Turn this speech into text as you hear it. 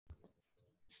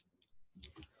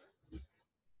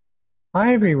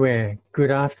Hi everywhere.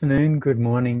 Good afternoon, good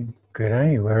morning, good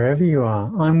day, wherever you are.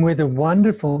 I'm with a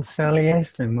wonderful Sally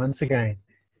Estlin once again.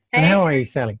 And Hey, how are you,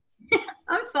 Sally?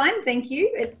 I'm fine, thank you.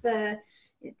 Can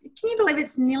you believe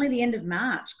it's nearly the end of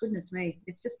March? Goodness me,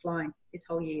 it's just flying this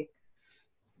whole year.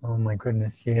 Oh my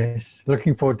goodness, yes.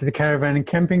 Looking forward to the caravan and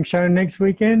camping show next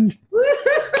weekend.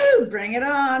 Woohoo! Bring it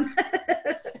on.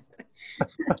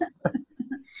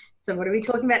 So, what are we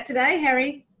talking about today,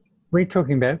 Harry? We're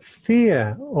talking about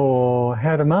fear or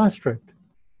how to master it.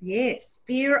 Yes,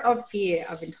 fear of fear.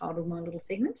 I've entitled my little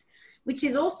segment, which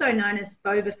is also known as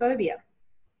phobophobia.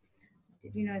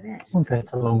 Did you know that? Oh,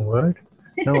 that's a long word.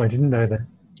 No, I didn't know that.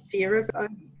 Fear of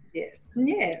phobia.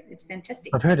 Yeah, it's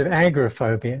fantastic. I've heard of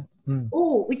agoraphobia. Mm,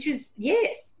 Oh, which was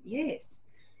yes,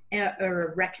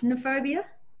 or arachnophobia.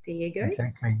 There you go.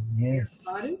 exactly, Fear of yes.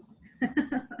 spiders.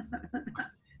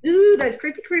 Ooh, those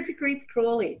creepy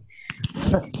crawlies.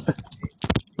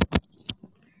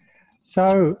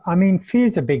 So, I mean,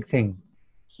 fear's a big thing.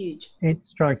 Huge. It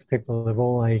strikes people of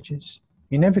all ages.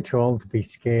 You're never too old to be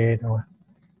scared or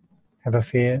have a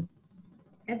fear.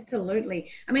 Absolutely.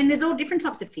 I mean, there's all different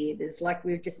types of fear. There's, like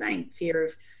we were just saying, fear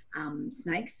of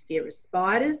snakes, fear of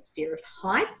spiders, fear of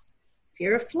heights,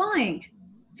 fear of flying,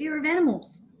 fear of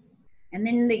animals. And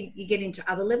then you get into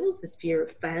other levels. There's fear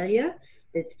of failure.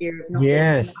 There's fear of not being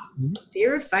enough. Yes.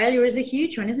 Fear of failure is a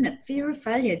huge one, isn't it? Fear of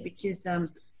failure, which is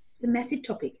it's a massive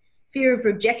topic. Fear of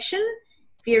rejection,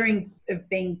 fearing of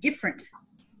being different,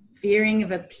 fearing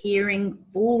of appearing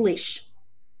foolish,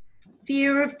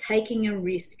 fear of taking a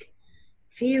risk,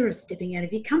 fear of stepping out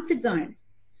of your comfort zone.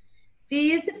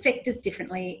 Fears affect us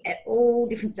differently at all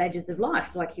different stages of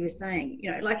life, like you were saying.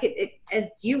 Like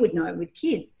as you would know with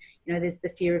kids, there's the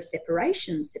fear of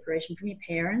separation from your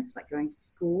parents, like going to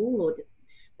school or just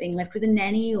being left with a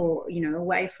nanny or,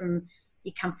 away from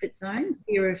your comfort zone.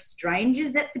 Fear of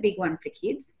strangers, that's a big one for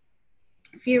kids.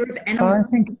 Fear of So animals.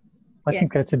 I Yeah.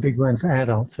 think that's a big one for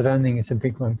adults. I don't think it's a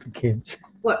big one for kids.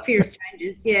 What, fear of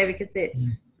strangers? Yeah, because they're.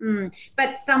 Mm.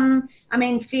 But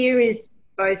fear is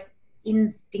both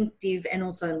instinctive and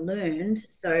also learned.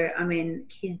 So,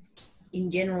 kids in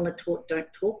general are taught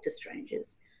don't talk to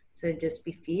strangers. So just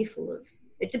be fearful of.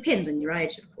 It depends on your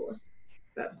age, of course.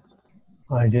 But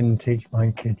I didn't teach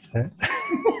my kids that.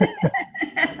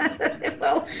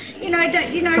 well,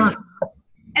 don't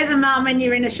as a mum, when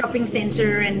you're in a shopping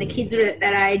centre and the kids are at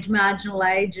that age, marginal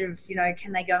age of,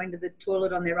 can they go into the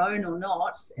toilet on their own or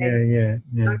not? And Yeah.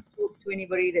 don't talk to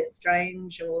anybody that's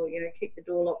strange or, keep the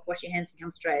door locked, wash your hands and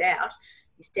come straight out.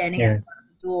 You're standing Yeah, outside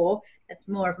the door. That's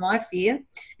more of my fear.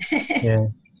 yeah.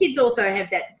 Kids also have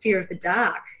that fear of the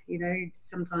dark,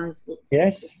 sometimes,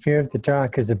 Yes, fear of the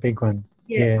dark is a big one.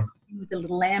 yeah, Yeah, with a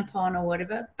little lamp on or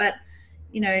whatever. But,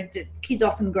 kids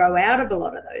often grow out of a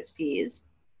lot of those fears.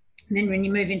 And then when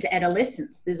you move into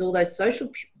adolescence, there's all those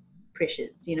social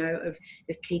pressures, of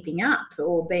keeping up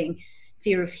or being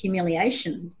fear of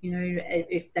humiliation,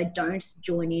 if they don't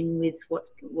join in with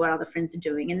what other friends are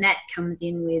doing. And that comes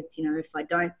in with, if I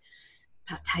don't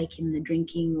partake in the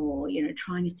drinking or,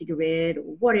 trying a cigarette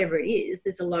or whatever it is,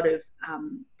 there's a lot of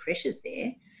pressures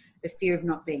there. The fear of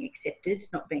not being accepted,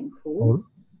 not being cool.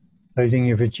 or losing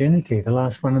your virginity, the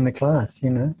last one in the class.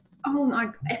 Oh my,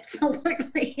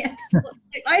 absolutely,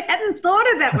 absolutely. I hadn't thought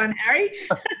of that one, Harry.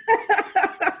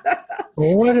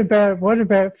 Well, what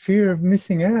about fear of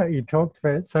missing out? You talked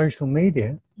about social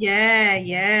media.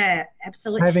 Yeah,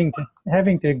 absolutely.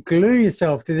 Having to glue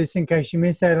yourself to this in case you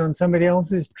miss out on somebody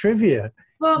else's trivia.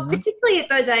 Well, You know? particularly at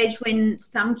those age when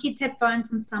some kids have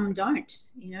phones and some don't,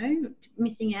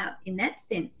 missing out in that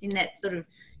sense, in that sort of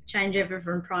changeover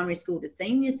from primary school to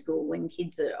senior school when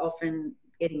kids are often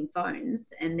getting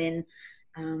phones. And then,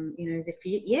 the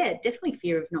fear, yeah, definitely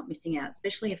fear of not missing out,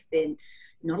 especially if they're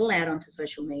not allowed onto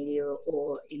social media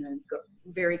or got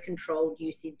very controlled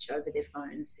usage over their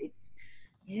phones.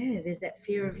 There's that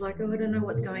fear of like, oh, I don't know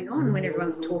what's going on when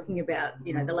everyone's talking about,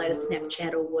 the latest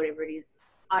Snapchat or whatever it is.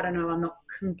 I don't know. I'm not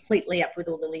completely up with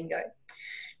all the lingo.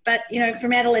 But,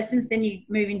 from adolescence, then you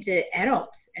move into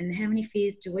adults. And how many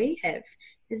fears do we have?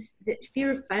 The fear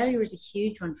of failure is a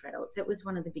huge one for adults. That was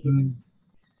one of the biggest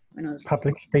when I was.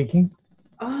 Public speaking.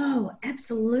 Oh,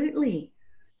 absolutely.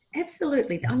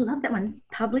 Absolutely. I love that one.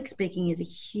 Public speaking is a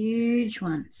huge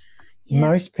one. Yeah.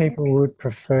 Most people would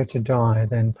prefer to die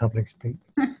than public speak.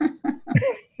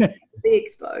 Be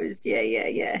exposed.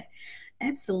 Yeah.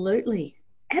 Absolutely.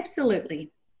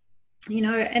 Absolutely.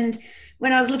 And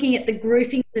when I was looking at the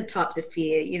groupings of types of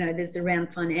fear, there's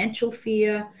around financial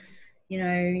fear.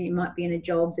 You might be in a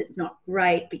job that's not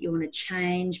great, but you want to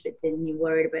change, but then you're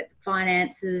worried about the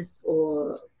finances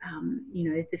or you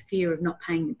know, the fear of not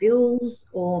paying the bills,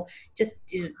 or just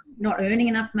not earning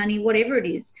enough money, whatever it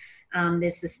is.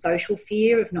 There's the social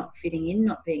fear of not fitting in,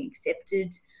 not being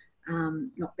accepted,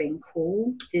 not being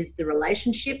cool. There's the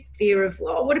relationship fear of,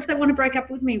 oh, what if they want to break up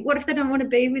with me? What if they don't want to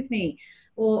be with me?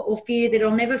 Or fear that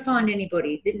I'll never find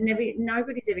anybody, that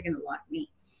nobody's ever going to like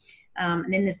me.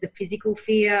 And then there's the physical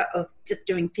fear of just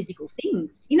doing physical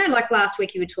things. You know, like last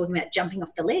week you were talking about jumping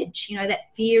off the ledge, you know,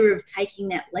 that fear of taking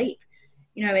that leap.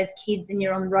 You know, as kids, and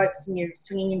you're on ropes and you're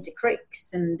swinging into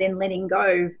creeks and then letting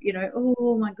go, you know,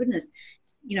 oh my goodness.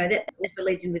 You know, that also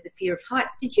leads in with the fear of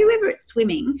heights. Did you ever at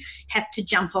swimming have to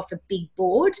jump off a big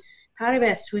board? Part of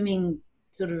our swimming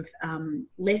sort of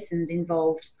lessons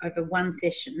involved, over one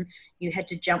session, you had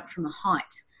to jump from a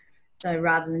height. So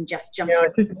rather than just jump. Yeah,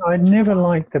 I never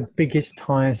liked the biggest,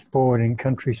 highest board in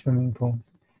country swimming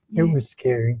pools. Yeah. It was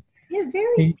scary. Yeah,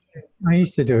 very scary. I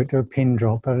used to do it to a pin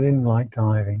drop, but I didn't like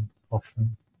diving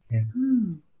often. Yeah.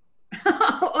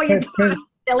 Oh, you're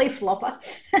belly flopper.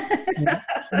 Yeah.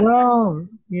 Well,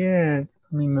 yeah.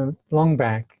 I mean, my long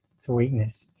back, it's a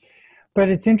weakness. But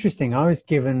it's interesting. I was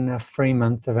given a free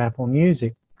month of Apple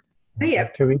Music. Oh, yeah.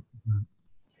 2 weeks ago.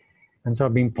 And so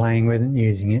I've been playing with it and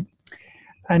using it.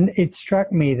 And it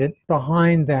struck me that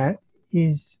behind that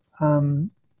is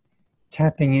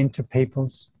tapping into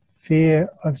people's fear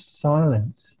of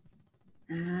silence.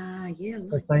 Yeah.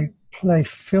 Because they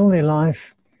fill their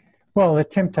life. Well, the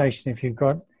temptation, if you've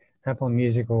got Apple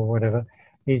Music or whatever,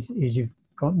 is you've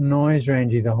got noise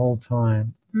around you the whole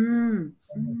time.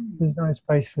 There's no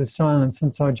space for the silence.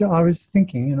 And so I was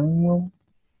thinking, you know, well,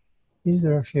 is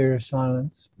there a fear of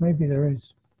silence? Maybe there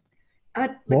is.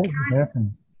 What would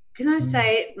happen? Can I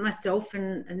say myself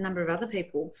and a number of other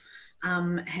people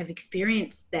have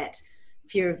experienced that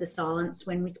fear of the silence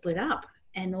when we split up,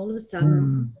 and all of a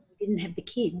sudden we didn't have the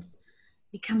kids.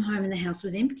 We come home and the house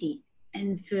was empty,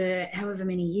 and for however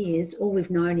many years all we've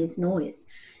known is noise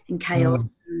and chaos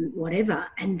and whatever,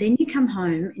 and then you come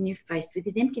home and you're faced with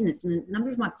this emptiness. And a number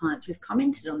of my clients, we've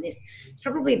commented on this, it's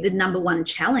probably the number one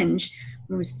challenge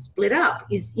when we split up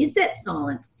is that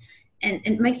silence. And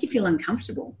it makes you feel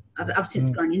uncomfortable. I've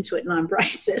since gone into it and I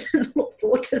embrace it and look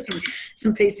forward to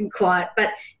some peace and quiet. But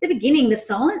at the beginning, the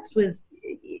silence it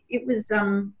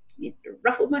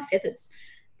ruffled my feathers.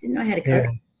 Didn't know how to cope.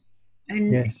 Yeah.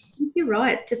 And yes. You're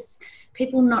right. Just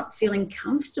people not feeling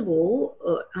comfortable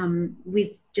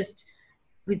with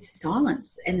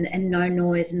silence and no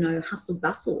noise and no hustle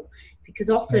bustle, because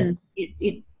often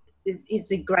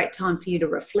it's a great time for you to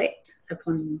reflect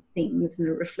upon things and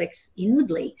to reflect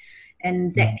inwardly,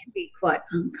 and that can be quite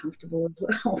uncomfortable as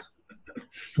well.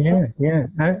 Yeah.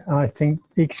 I think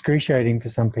excruciating for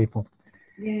some people.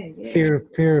 Yeah.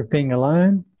 Fear of being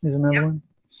alone is another one.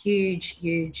 Huge.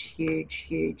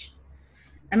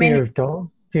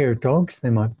 Fear of dogs, they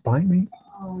might bite me.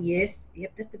 Oh yes,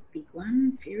 yep, that's a big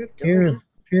one. Fear of dogs.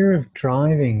 Fear of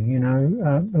driving. You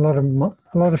know,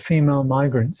 a lot of female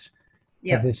migrants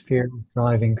have this fear of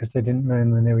driving because they didn't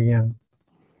learn when they were young.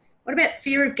 What about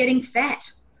fear of getting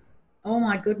fat? Oh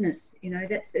my goodness, you know,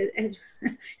 that's as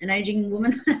an aging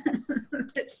woman.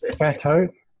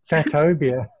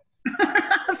 Fatophobia.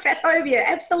 Fatophobia,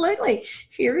 absolutely.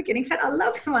 Fear of getting fat. I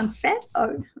love the one.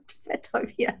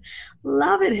 Fatophobia.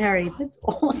 Love it, Harry. That's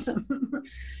awesome.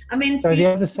 I mean, so the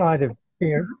other side of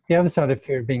fear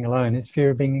of being alone is fear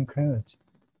of being encouraged.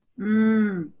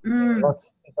 There's a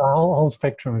whole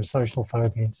spectrum of social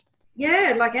phobias.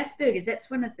 Yeah, like Asperger's.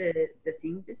 That's one of the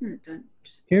things, isn't it?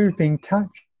 Fear of being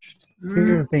touched.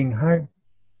 Fear of being hurt.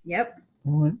 Yep.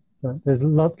 Right. There's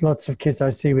lots of kids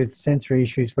I see with sensory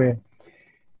issues where,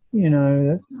 you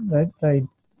know, that they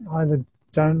either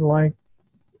don't like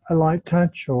a light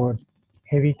touch or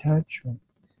heavy touch. Or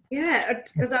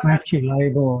because matchy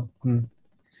label.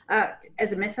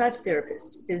 As a massage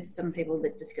therapist, there's some people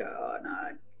that just go, oh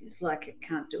no, it's like I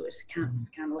can't do it.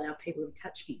 Can't allow people to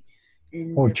touch me.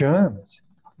 And, or germs.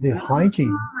 The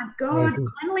hygiene. Oh my God, the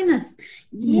cleanliness.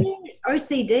 Yes,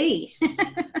 OCD.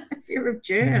 Fear of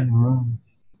germs.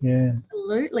 Yeah.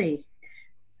 Absolutely.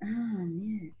 Oh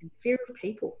yeah, and fear of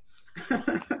people.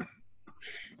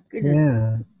 Goodness.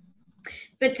 Yeah.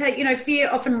 But you know, fear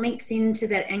often links into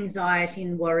that anxiety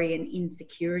and worry and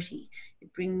insecurity.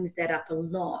 It brings that up a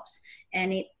lot,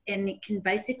 and it can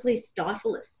basically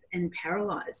stifle us and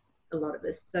paralyze a lot of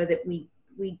us, so that we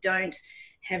don't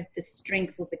have the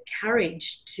strength or the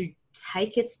courage to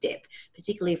take a step,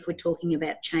 particularly if we're talking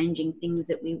about changing things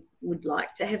that we would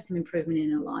like to have some improvement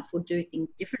in our life or do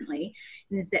things differently.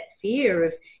 And there's that fear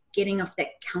of getting off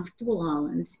that comfortable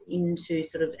island into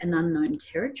sort of an unknown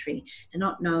territory and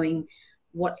not knowing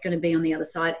what's going to be on the other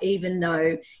side, even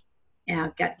though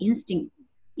our gut instinct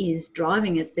is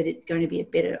driving us that it's going to be a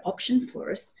better option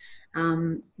for us.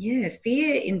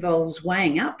 Fear involves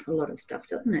weighing up a lot of stuff,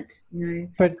 doesn't it?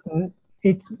 But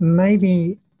it's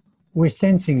maybe we're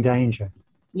sensing danger.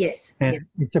 Yes. And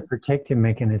it's a protective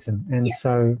mechanism. And Yeah.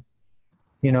 so,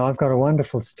 I've got a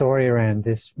wonderful story around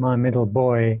this. My middle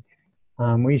boy,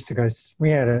 we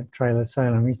had a trailer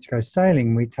sailing. We used to go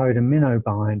sailing. We towed a minnow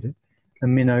behind it. A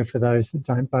minnow, for those that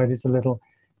don't boat, is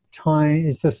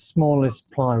it's the smallest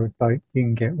plywood boat you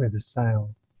can get with a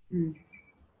sail. Mm.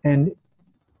 And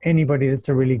anybody that's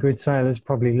a really good sailor has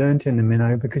probably learnt in a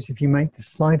minnow, because if you make the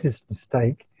slightest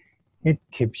mistake, it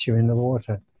tips you in the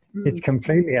water. Mm. It's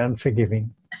completely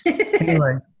unforgiving.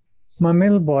 Anyway, my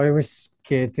middle boy was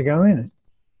scared to go in it.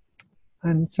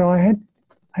 And so I had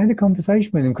a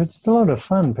conversation with him, because it's a lot of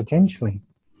fun, potentially.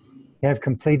 You have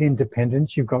complete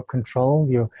independence, you've got control,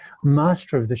 you're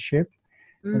master of the ship,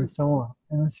 and so on.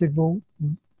 And I said, well,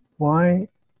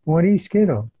 what are you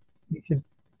scared of? He said,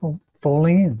 well,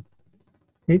 falling in.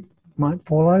 It might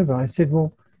fall over. I said,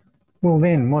 well,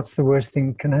 then what's the worst thing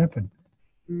that can happen?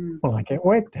 Well, I get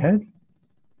wet, Dad.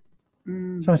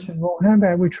 So I said, well, how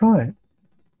about we try it?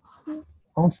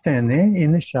 I'll stand there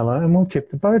in the shallow and we'll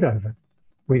tip the boat over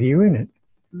with you in it.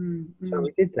 So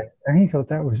we did that. And he thought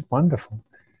that was wonderful.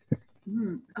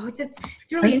 Oh, it's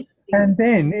really interesting. And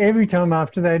then every time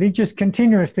after that, he just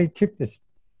continuously tipped this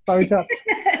boat up.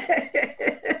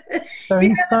 So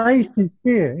he faced his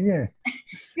fear, yeah.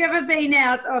 Have you ever been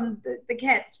out on the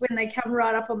cats when they come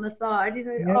right up on the side?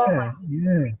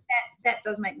 That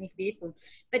does make me fearful.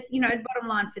 But, bottom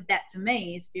line for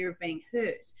me is fear of being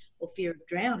hurt or fear of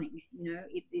drowning.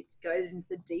 It goes into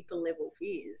the deeper level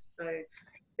fears. So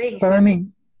I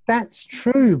mean, that's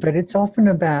true, but it's often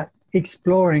about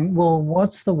exploring, well,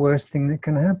 what's the worst thing that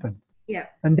can happen? Yeah.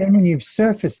 And then when you've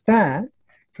surfaced that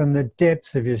from the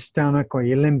depths of your stomach or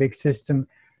your limbic system,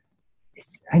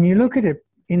 and you look at it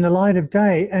in the light of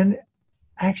day, and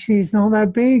actually it's not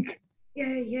that big.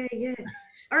 Yeah.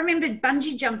 I remember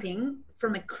bungee jumping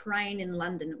from a crane in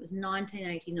London. It was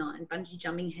 1989. Bungee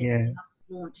jumping had just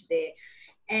launched there.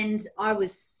 And I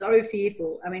was so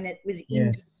fearful. I mean, it was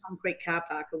into a concrete car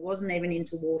park. It wasn't even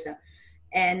into water.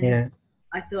 And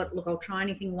I thought, look, I'll try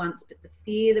anything once, but the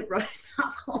fear that rose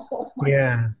up, oh my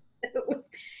God,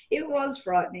 it was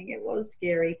frightening. It was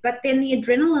scary. But then the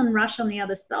adrenaline rush on the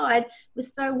other side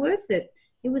was so worth it.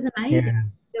 It was amazing. I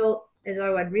felt as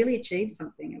though I'd really achieved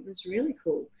something. It was really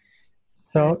cool.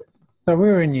 So we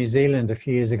were in New Zealand a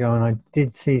few years ago, and I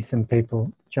did see some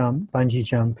people bungee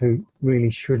jump who really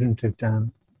shouldn't have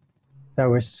done. They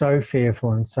were so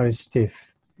fearful and so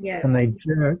stiff. Yeah. And they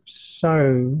jerked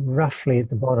so roughly at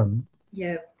the bottom.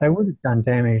 Yeah. They would have done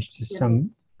damage to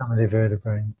some of their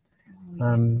vertebrae.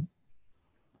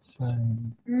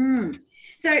 Sorry,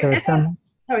 go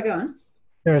on.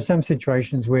 There are some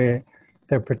situations where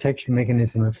the protection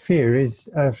mechanism of fear is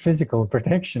a physical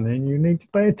protection, and you need to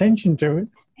pay attention to it.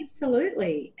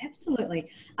 Absolutely.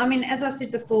 I mean, as I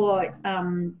said before,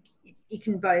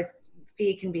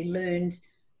 fear can be learned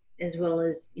as well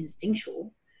as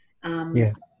instinctual. So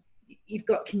you've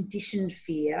got conditioned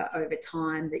fear over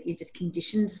time that you're just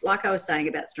conditioned, like I was saying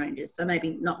about strangers. So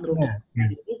maybe not little kids,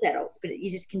 maybe it is adults, but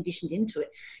you're just conditioned into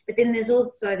it. But then there's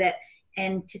also that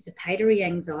anticipatory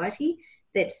anxiety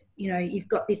that, you've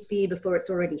got this fear before it's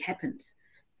already happened,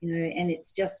 and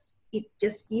it's just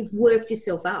you've worked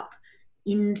yourself up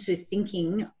into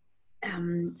thinking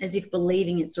as if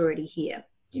believing it's already here.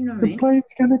 Do you know what I mean? The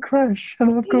plane's going to crash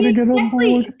and I've got to get on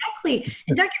board. Exactly.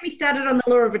 And don't get me started on the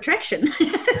law of attraction.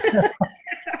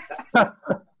 But,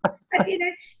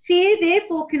 fear,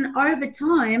 therefore, can over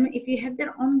time, if you have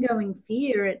that ongoing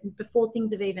fear before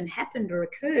things have even happened or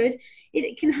occurred,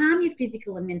 it can harm your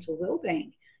physical and mental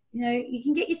well-being. You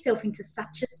can get yourself into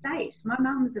such a state. My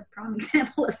mum's a prime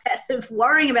example of that, of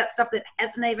worrying about stuff that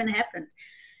hasn't even happened.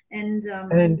 And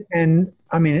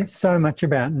I mean, it's so much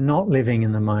about not living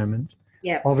in the moment.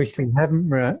 Yeah. Obviously, haven't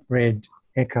read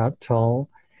Eckhart Tolle,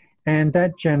 and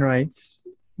that generates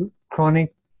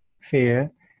chronic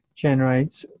fear.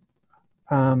 Generates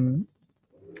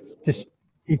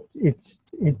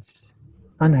it's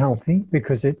unhealthy,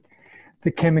 because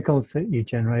the chemicals that you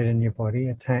generate in your body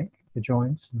attack the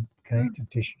joints and connective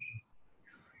tissue.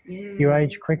 Yeah. You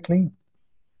age quickly.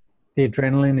 The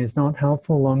adrenaline is not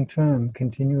helpful long term,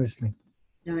 continuously.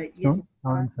 No, it's not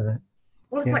time for that.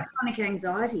 Well, it's like chronic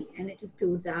anxiety, and it just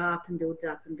builds up and builds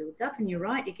up and builds up. And you're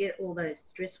right, you get all those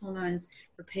stress hormones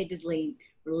repeatedly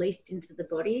released into the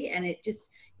body, and it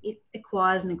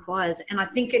acquires and acquires. And I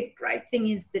think a great thing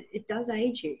is that it does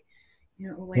age you.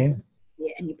 Always.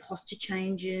 Yeah, and your posture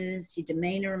changes, your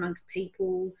demeanour amongst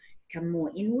people become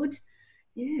more inward.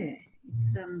 Yeah,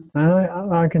 It's,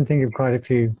 I can think of quite a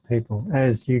few people,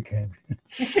 as you can.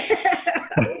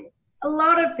 a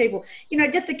lot of people. You know,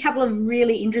 just a couple of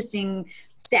really interesting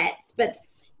stats, but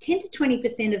 10 to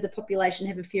 20% of the population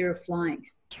have a fear of flying.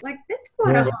 Like, that's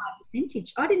quite a high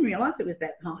percentage. I didn't realise it was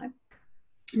that high.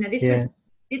 Now,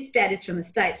 this stat is from the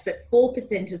States, but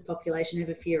 4% of the population have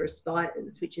a fear of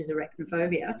spiders, which is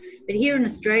arachnophobia. But here in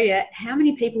Australia, how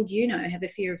many people do you know have a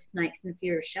fear of snakes and a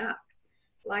fear of sharks?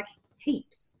 Like,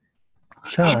 heaps.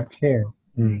 Sharks, yeah.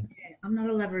 Mm. Yeah, I'm not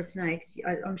a lover of snakes.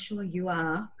 I'm sure you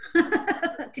are.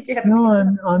 Did you have?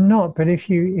 No, I'm not. But if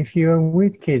you're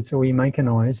with kids or you make a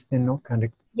noise, they're not going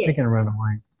to. Yes. They're going to run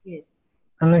away. Yes.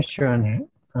 Unless you're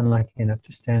unlucky enough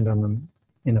to stand on them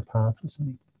in a path or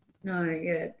something. No,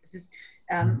 yeah. This is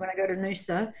when I go to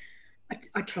Noosa,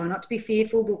 I try not to be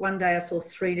fearful, but one day I saw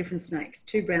 3 different snakes,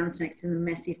 2 brown snakes and a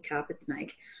massive carpet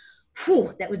snake.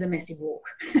 Whew, that was a massive walk.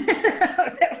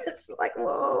 That was like,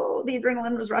 whoa, the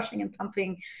adrenaline was rushing and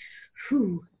pumping.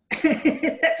 Whew.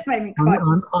 That made me quite...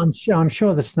 I'm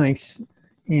sure the snakes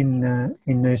in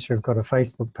Noosa have got a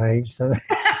Facebook page. So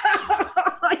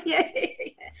yeah.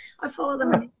 I follow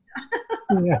them.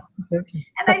 Yeah, exactly.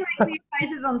 And they make weird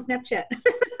faces on Snapchat.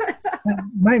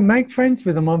 Make friends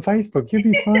with them on Facebook. You'll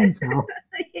be fine, Sal.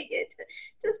 Yeah,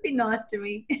 just be nice to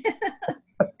me.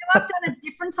 I've done a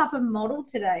different type of model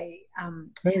today.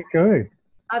 Very good.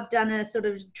 I've done a sort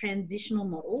of transitional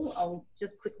model. I'll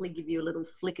just quickly give you a little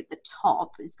flick at the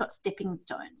top. It's got stepping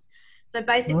stones. So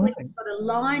basically, you've got a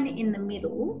line in the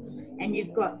middle, and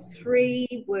you've got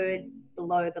 3 words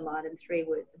below the line and 3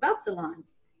 words above the line.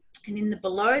 And in the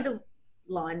below the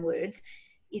line words,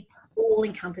 it's all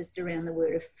encompassed around the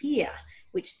word of fear,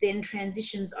 which then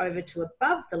transitions over to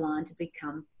above the line to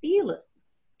become fearless.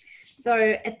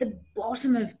 So at the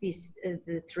bottom of this,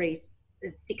 the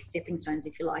 6 stepping stones,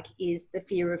 if you like, is the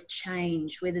fear of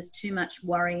change, where there's too much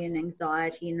worry and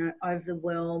anxiety and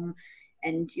overwhelm,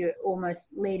 and you're almost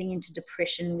leading into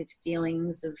depression with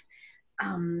feelings of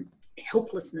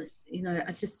helplessness. You know,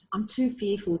 I'm too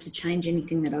fearful to change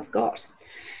anything that I've got.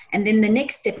 And then the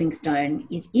next stepping stone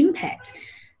is impact.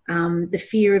 The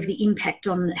fear of the impact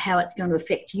on how it's going to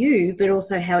affect you, but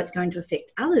also how it's going to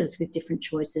affect others with different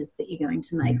choices that you're going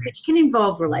to make, which can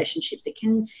involve relationships. It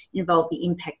can involve the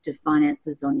impact of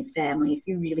finances on your family. If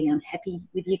you're really unhappy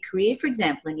with your career, for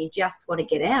example, and you just want to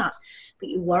get out, but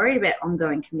you're worried about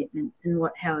ongoing commitments and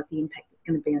how the impact is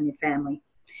going to be on your family.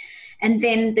 And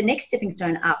then the next stepping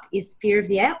stone up is fear of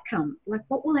the outcome. Like,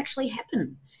 what will actually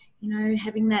happen? You know,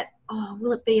 having that,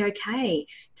 will it be okay?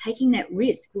 Taking that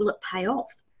risk, will it pay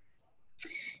off?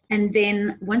 And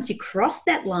then once you cross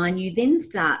that line, you then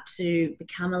start to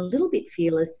become a little bit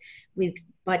fearless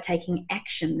by taking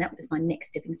action. That was my next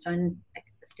stepping stone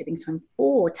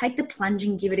 4. Take the plunge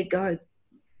and give it a go.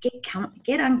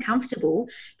 Get uncomfortable,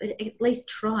 but at least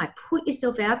try. Put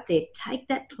yourself out there. Take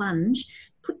that plunge.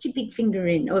 Put your big finger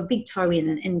in or a big toe in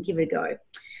and give it a go.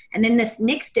 And then this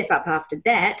next step up after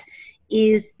that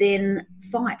is then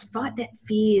fight that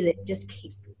fear that just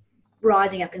keeps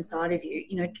rising up inside of you.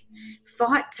 You know,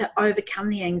 fight to overcome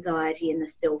the anxiety and the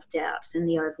self-doubt and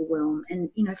the overwhelm, and,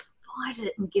 you know, fight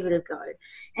it and give it a go.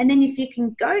 And then if you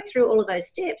can go through all of those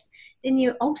steps, then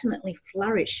you ultimately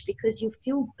flourish because you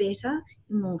feel better,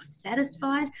 you're more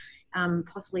satisfied,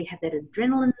 possibly have that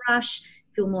adrenaline rush,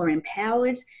 feel more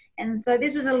empowered. And so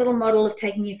this was a little model of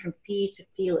taking you from fear to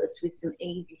fearless with some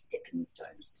easy stepping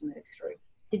stones to move through.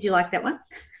 Did you like that one?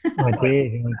 I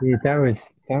did.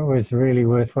 That was really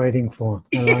worth waiting for.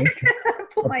 I liked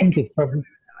it.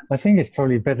 I think it's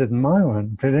probably better than my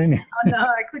one. But anyway. Oh no,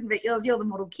 I couldn't bet yours. You're the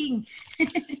model king.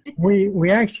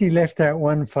 we actually left out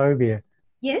one phobia.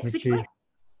 Yes, which one?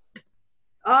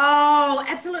 Oh,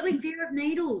 absolutely, fear of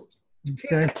needles.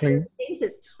 Exactly. Fear of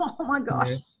dentist. Oh my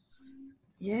gosh.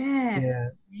 Yeah.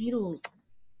 Needles.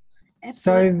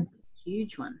 Absolutely. So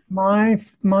huge one.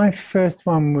 My first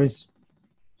one was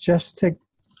just to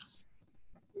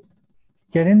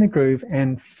get in the groove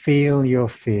and feel your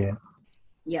fear.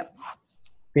 Yep.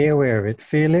 Be aware of it.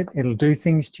 Feel it. It'll do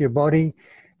things to your body.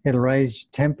 It'll raise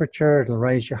your temperature. It'll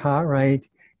raise your heart rate.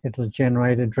 It'll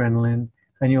generate adrenaline,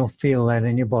 and you'll feel that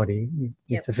in your body.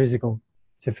 It's a physical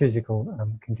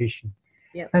condition.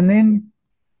 Yep. And then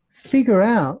figure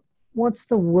out what's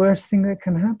the worst thing that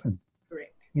can happen.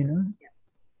 Correct. You know. Yep.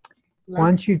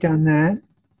 Once you've done that,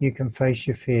 you can face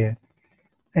your fear.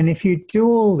 And if you do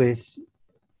all this,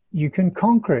 you can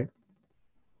conquer it.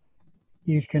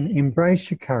 You can embrace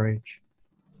your courage.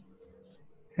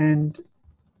 And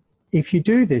if you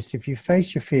do this, if you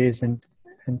face your fears and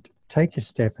take a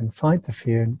step and fight the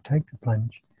fear and take the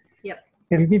plunge, yep,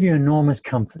 it'll give you enormous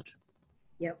comfort.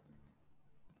 Yep.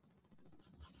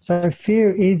 So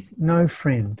fear is no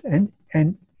friend,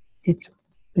 and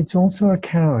it's also a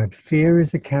coward. Fear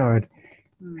is a coward,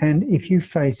 and if you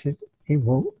face it, it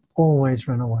will always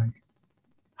run away.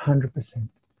 100%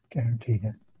 guarantee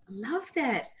that. I love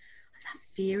that. I love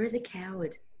fear as a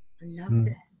coward. I love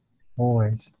that.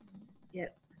 Always.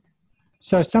 Yep.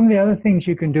 So some of the other things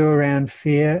you can do around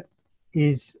fear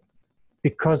is,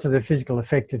 because of the physical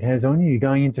effect it has on you, you're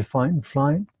going into fight and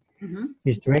flight,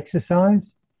 is to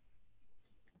exercise.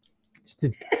 It's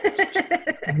to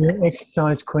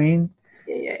exercise queen.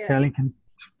 Yeah. Sally can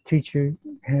teach you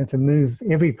how to move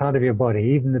every part of your body,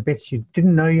 even the bits you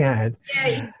didn't know you had.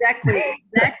 Yeah, exactly.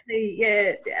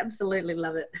 Yeah, absolutely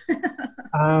love it.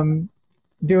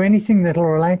 Do anything that'll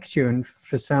relax you, and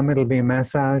for some it'll be a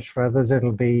massage, for others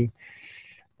it'll be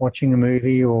watching a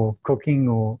movie or cooking,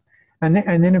 and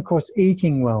then of course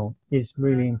eating well is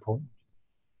really important.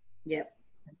 Yep.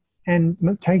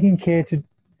 And taking care to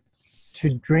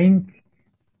drink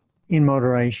in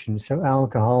moderation, so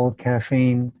alcohol,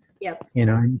 caffeine,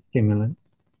 stimulant,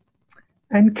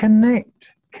 and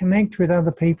connect with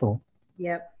other people.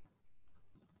 Yep.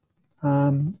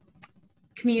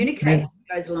 Communicate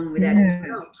goes along with that as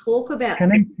well. Talk about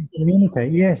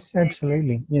communicate. Yes,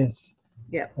 absolutely. Yes.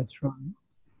 Yeah, that's right.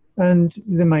 And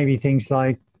there may be things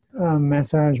like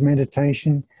massage,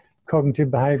 meditation, cognitive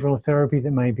behavioral therapy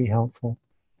that may be helpful.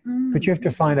 But you have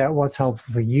to find out what's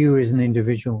helpful for you as an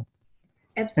individual.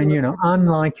 Absolutely. And,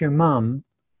 unlike your mum,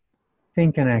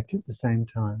 think and act at the same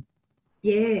time.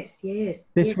 Yes.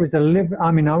 This was I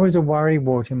was a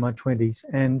worrywart in my 20s,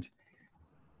 and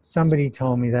somebody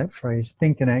told me that phrase,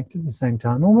 think and act at the same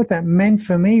time. And what that meant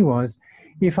for me was,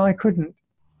 if I couldn't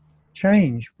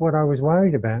change what I was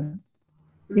worried about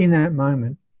in that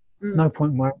moment, no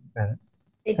point worrying about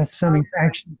it. That's something to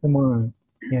action tomorrow.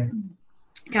 Yeah.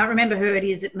 Can't remember who it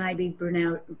is. It may be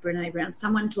Brene Brown.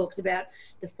 Someone talks about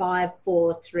the 5,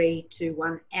 4, 3, 2,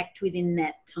 1. Act within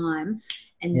that time,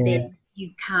 and then you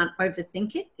can't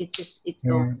overthink it. It's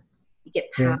gone. You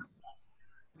get past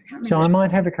that. So I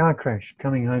might have a car crash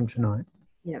coming home tonight.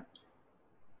 Yeah.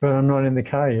 But I'm not in the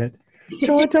car yet,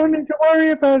 so I don't need to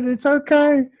worry about it. It's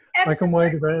okay. Absolutely. I can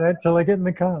wait about that till I get in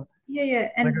the car. Yeah.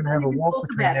 And I'm going to have a walk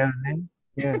between now and then.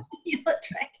 Yeah. You'll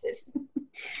attract it.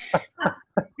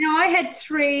 Now, I had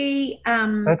 3...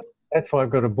 That's why I've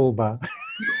got a bull bar.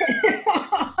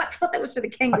 I thought that was for the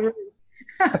kangaroos.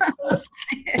 Not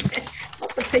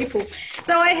the people.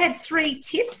 So I had 3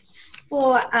 tips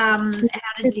for how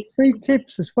to do... 3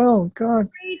 tips as well. God.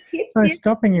 3 tips. No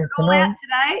stopping you tonight.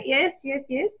 Today. Yes.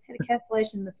 Had a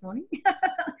cancellation this morning.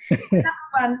 Number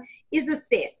 1 is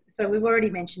assess. So we've already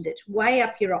mentioned it. Weigh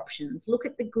up your options. Look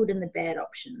at the good and the bad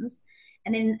options.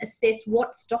 And then assess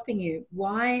what's stopping you.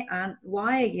 Why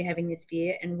are you having this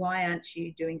fear, and why aren't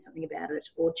you doing something about it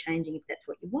or changing if that's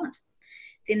what you want?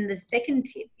 Then the second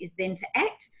tip is then to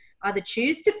act. Either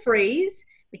choose to freeze,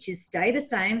 which is stay the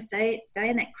same, stay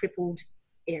in that crippled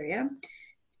area.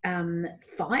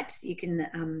 Fight, you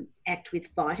can act with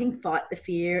fighting, fight the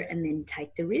fear and then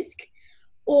take the risk.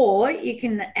 Or you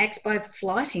can act by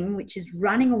flighting, which is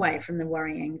running away from the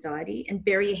worry, anxiety, and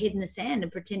bury your head in the sand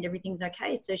and pretend everything's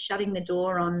okay. So shutting the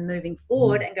door on moving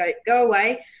forward and go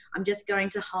away. I'm just going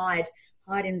to hide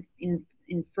in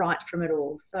fright from it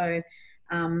all. So,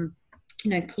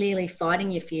 clearly fighting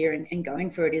your fear and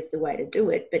going for it is the way to do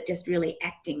it, but just really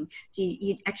acting. So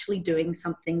you're actually doing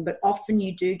something, but often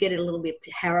you do get a little bit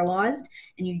paralyzed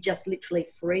and you just literally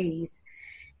freeze.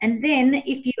 And then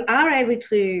if you are able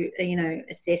to,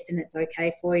 assess and it's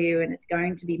okay for you and it's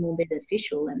going to be more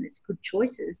beneficial and it's good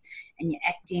choices and you're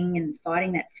acting and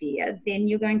fighting that fear, then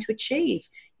you're going to achieve.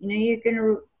 You're going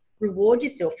to reward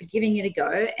yourself for giving it a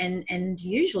go and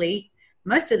usually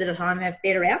most of the time have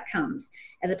better outcomes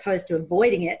as opposed to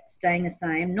avoiding it, staying the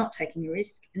same, not taking a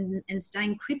risk and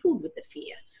staying crippled with the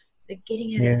fear. So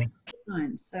getting out of the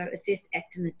zone. So assess,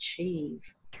 act and achieve.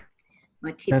 My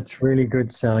tips. That's really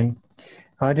good, Sally.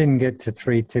 I didn't get to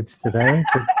 3 tips today,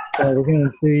 but we're going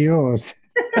to do yours.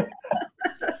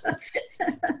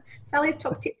 Sally's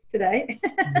top tips today.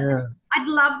 Yeah. I'd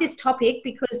love this topic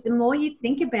because the more you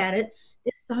think about it,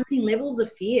 there's so many levels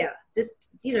of fear.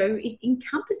 Just, it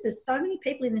encompasses so many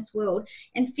people in this world.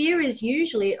 And fear is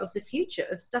usually of the future,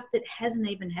 of stuff that hasn't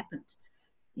even happened.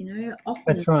 Often.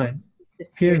 That's right.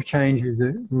 Fear of change is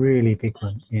a really big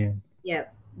one. Yeah.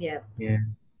 Yeah.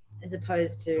 As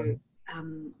opposed to...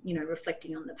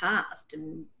 reflecting on the past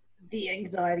and the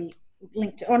anxiety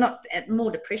linked to, or not,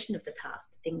 more depression of the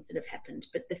past, things that have happened,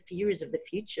 but the fears of the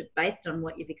future based on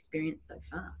what you've experienced so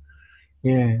far.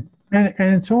 Yeah, and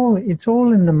it's all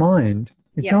in the mind.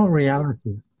 It's not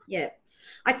reality. Yeah,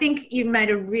 I think you made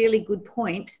a really good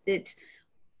point that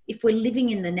if we're living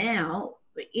in the now,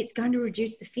 it's going to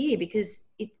reduce the fear, because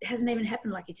it hasn't even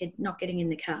happened, like you said, not getting in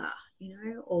the car,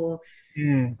 or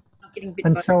not getting bit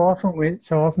And by so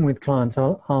often with clients,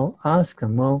 I'll ask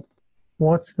them, well,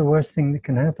 what's the worst thing that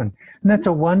can happen? And that's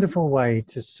a wonderful way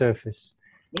to surface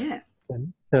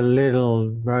the little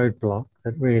roadblock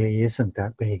that really isn't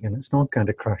that big, and it's not going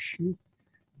to crush you.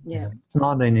 It's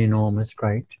not an enormous,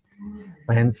 great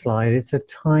landslide. It's a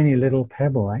tiny little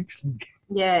pebble, actually.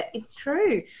 Yeah, it's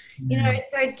true.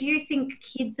 So do you think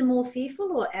kids are more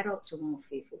fearful or adults are more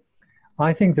fearful?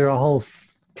 I think there are whole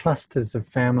clusters of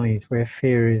families where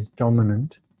fear is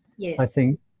dominant. Yes. I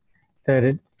think that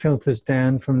it filters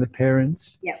down from the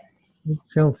parents. Yeah. It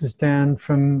filters down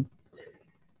from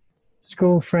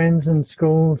school friends and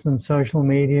schools and social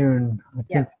media, and I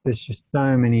think there's just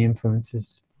so many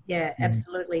influences. Yeah,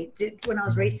 absolutely. When I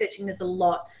was researching, there's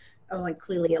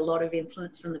clearly a lot of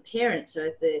influence from the parents. So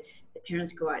if the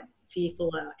parents are quite fearful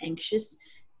or anxious,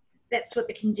 that's what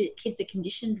the kids are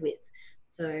conditioned with.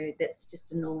 So that's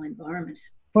just a normal environment.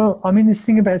 Well, I mean, this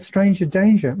thing about stranger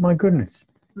danger, my goodness,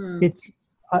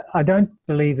 I don't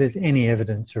believe there's any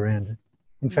evidence around it.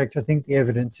 In fact, I think the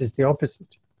evidence is the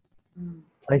opposite.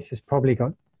 Places probably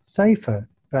got safer,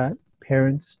 but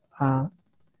parents are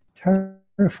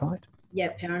terrified. Yeah,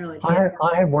 paranoid.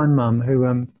 I have one mum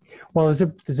who, there's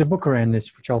a book around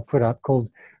this which I'll put up called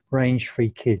Range Free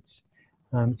Kids.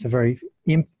 It's a very,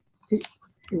 it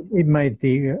made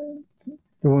the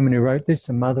woman who wrote this,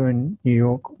 a mother in New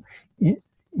York,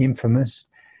 infamous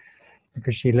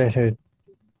because she let her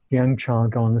young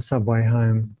child go on the subway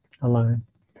home alone,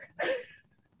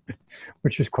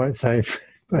 which was quite safe.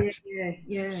 But,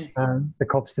 the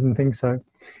cops didn't think so.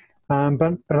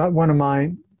 But one of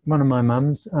my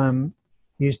mums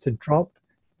used to drop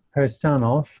her son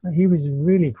off. He was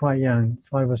really quite young,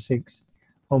 5 or 6,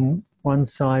 on one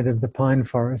side of the pine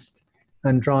forest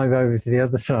and drive over to the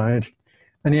other side.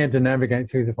 And he had to navigate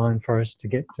through the pine forest to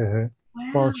get to her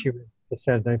while she read the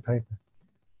Saturday paper.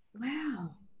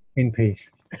 Wow. In peace.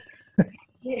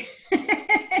 Yeah.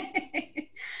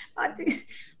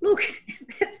 Look,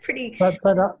 that's pretty...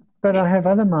 But I have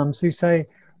other mums who say,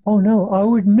 oh, no, I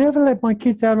would never let my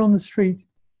kids out on the street.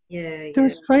 Yeah. There are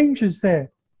strangers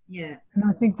there. Yeah. And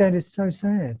I think that is so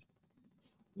sad.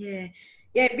 Yeah.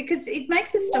 Yeah, because it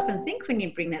makes us stop and think when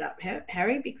you bring that up,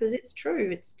 Harry, because it's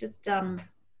true. It's just,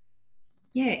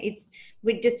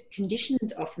 we're just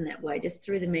conditioned often that way, just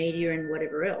through the media and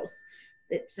whatever else.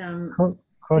 That Of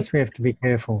course, we have to be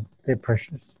careful. They're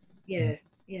precious. Yeah.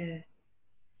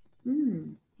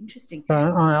 Interesting.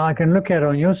 But I can look out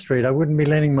on your street. I wouldn't be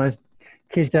letting my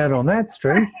kids out on that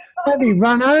street. They'd be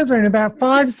run over in about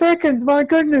 5 seconds. My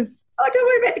goodness. Oh, don't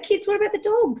worry about the kids. What about the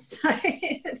dogs?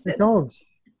 The dogs.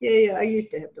 Yeah. I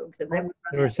used to have dogs. And they would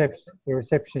the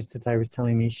receptionist today was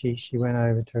telling me she went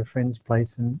over to a friend's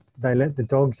place and they let the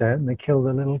dogs out and they killed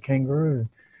a little kangaroo.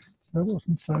 So it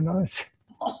wasn't so nice.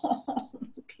 Oh,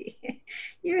 dear.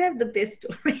 You have the best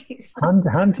stories.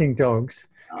 Hunting dogs.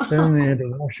 Then they had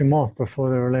to wash them off before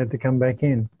they were allowed to come back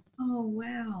in. Oh,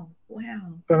 wow.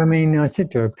 But I mean, I said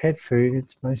to her, pet food,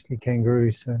 it's mostly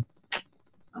kangaroos, so.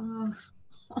 Oh.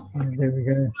 Yeah, there we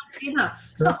go. Dinner.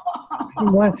 So,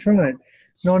 well, that's right.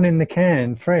 Not in the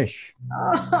can, fresh.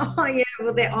 Oh, yeah.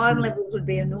 Well, their iron levels would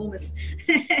be enormous.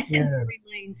 Yeah.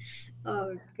 Oh,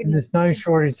 And goodness. there's no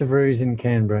shortage of roos in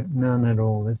Canberra. None at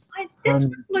all. That's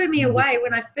what blew me away.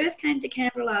 When I first came to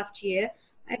Canberra last year,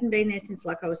 I hadn't been there since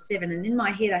like I was 7. And in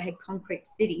my head, I had Concrete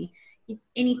City. It's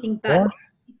anything but. What?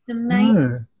 It's amazing.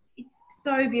 No. It's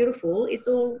so beautiful. It's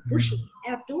all bushy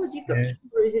outdoors. You've got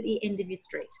kangaroos at the end of your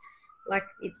street. Like,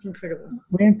 it's incredible.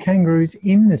 We have kangaroos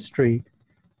in the street.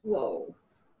 Whoa.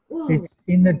 It's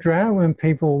in the drought when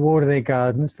people water their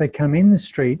gardens. They come in the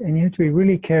street and you have to be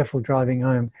really careful driving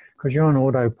home because you're on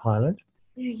autopilot.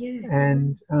 Yeah.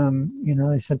 And,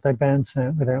 they said they bounce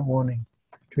out without warning.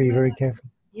 To be very careful.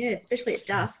 Yeah, especially at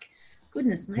dusk.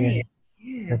 Goodness me.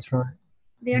 Yeah. That's right.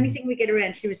 The only thing we get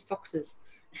around here is foxes.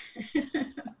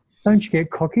 Don't you get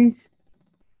cockies?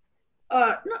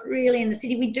 Oh, not really in the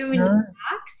city. We do in the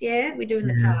parks, we do in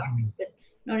the parks, but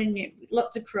not in here.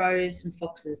 Lots of crows and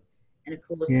foxes, and of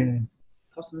course,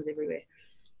 possums everywhere.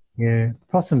 Yeah,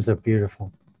 possums are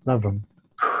beautiful. Love them.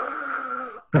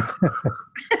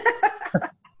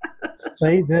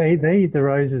 They eat the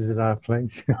roses at our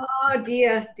place. Oh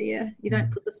dear. You don't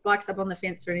put the spikes up on the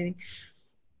fence or anything.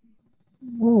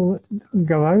 Well,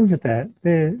 go over that.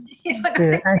 They're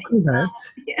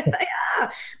acrobats. Yeah, they are,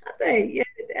 aren't they? Yeah,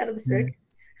 they're out of the circus.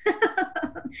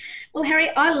 Well,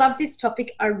 Harry, I love this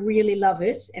topic. I really love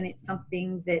it, and it's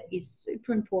something that is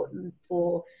super important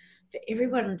for for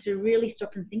everyone to really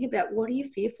stop and think about, what are you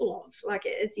fearful of? Like,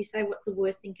 as you say, what's the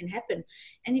worst thing can happen?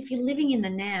 And if you're living in the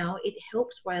now, it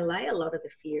helps waylay a lot of the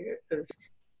fear of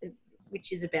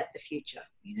which is about the future.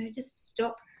 You know, just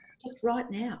stop, just right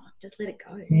now, just let it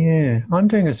go. Yeah, I'm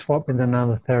doing a swap with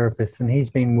another therapist, and he's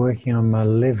been working on my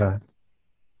liver.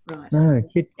 Right. No,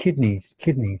 kidneys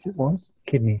it was.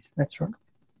 Kidneys, that's right.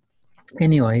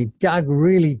 Anyway, he dug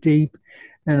really deep,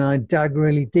 and I dug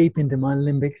really deep into my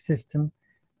limbic system,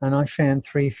 and I found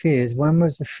 3 fears. One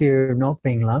was the fear of not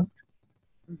being loved.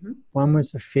 Mm-hmm. One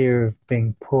was the fear of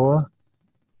being poor,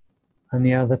 and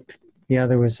the other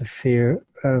was a fear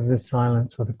of the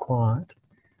silence or the quiet.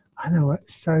 I know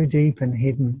it's so deep and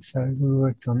hidden, so we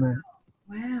worked on that.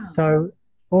 Wow. So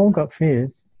all got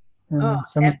fears, and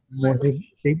some more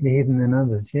deeply hidden than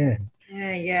others. Yeah.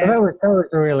 Yeah, yeah. So that was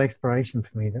a real exploration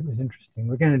for me. That was interesting.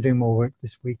 We're going to do more work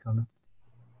this week on it.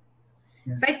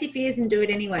 Yeah. Face your fears and do it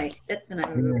anyway. That's the name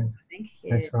of it, I think.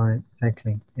 Yeah. That's right.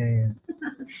 Exactly. Yeah.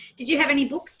 Did you have any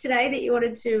books today that you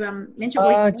wanted to mention?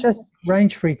 Just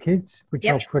Range Free Kids, which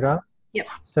I'll put up. Yep.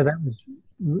 So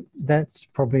that's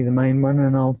probably the main one,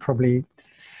 and I'll probably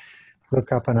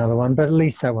look up another one, but at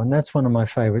least that one. That's one of my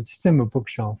favourites. It's in my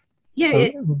bookshelf. Yeah,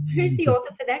 yeah. Who's the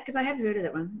author for that? Because I have heard of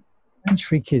that one. Range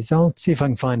Free Kids. I'll see if I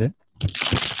can find it.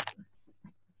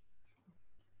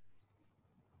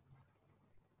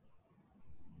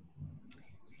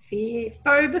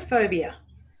 Phobophobia.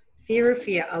 Fear of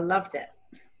fear. I love that.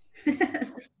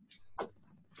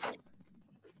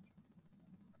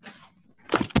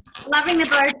 Loving the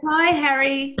bow tie,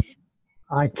 Harry.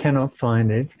 I cannot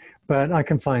find it, but I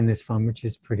can find this one, which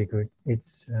is pretty good.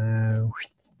 It's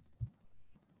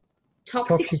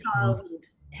Toxic Childhood,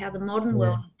 How the Modern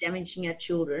World is Damaging Our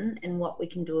Children and What We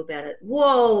Can Do About It.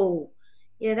 Whoa.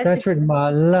 Yeah, that's written by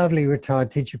a lovely retired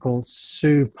teacher called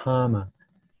Sue Palmer.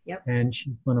 Yep. And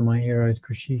she's one of my heroes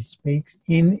because she speaks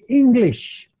in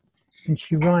English and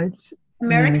she writes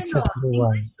American in an accessible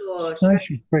way. No,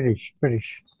 she's British.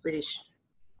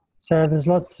 So there's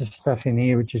lots of stuff in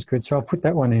here which is good. So I'll put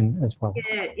that one in as well.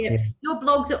 Yeah. Your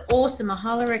blogs are awesome. I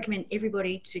highly recommend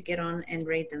everybody to get on and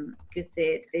read them because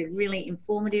they're really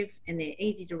informative and they're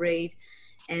easy to read.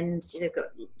 And they've got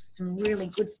some really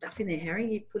good stuff in there,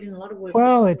 Harry. You put in a lot of work.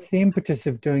 Well, it's the impetus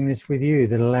of doing this with you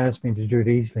that allows me to do it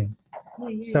easily.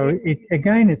 So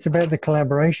it's about the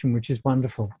collaboration, which is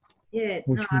wonderful. Yeah.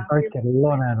 Which we both get a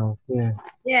lot out of. Yeah.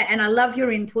 Yeah, and I love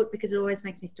your input because it always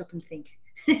makes me stop and think.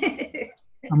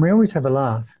 And we always have a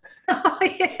laugh. Oh,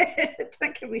 yeah.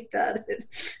 Don't get me started.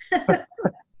 Well,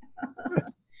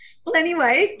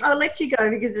 anyway, I'll let you go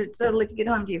because it's I'll let you get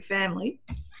home to your family.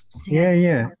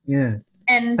 Yeah.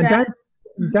 And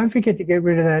don't forget to get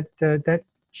rid of that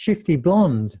shifty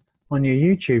blonde on your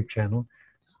YouTube channel.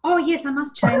 Oh yes, I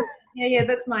must change. Yeah,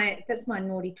 that's my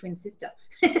naughty twin sister.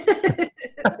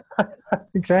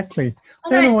 Exactly. I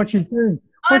don't know what she's doing.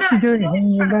 What's she doing?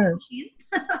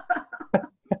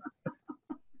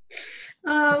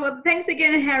 Well, thanks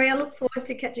again, Harry. I look forward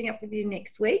to catching up with you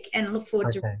next week and look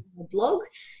forward to reading your blog.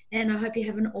 And I hope you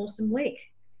have an awesome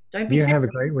week. Don't be have a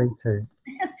great week too.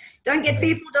 Don't get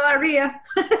fearful diarrhea.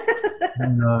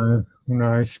 No,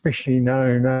 especially no,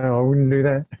 I wouldn't do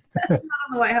that. Not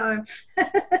on the way home.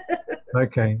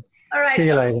 Okay. All right. See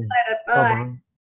you later. Bye. Bye-bye.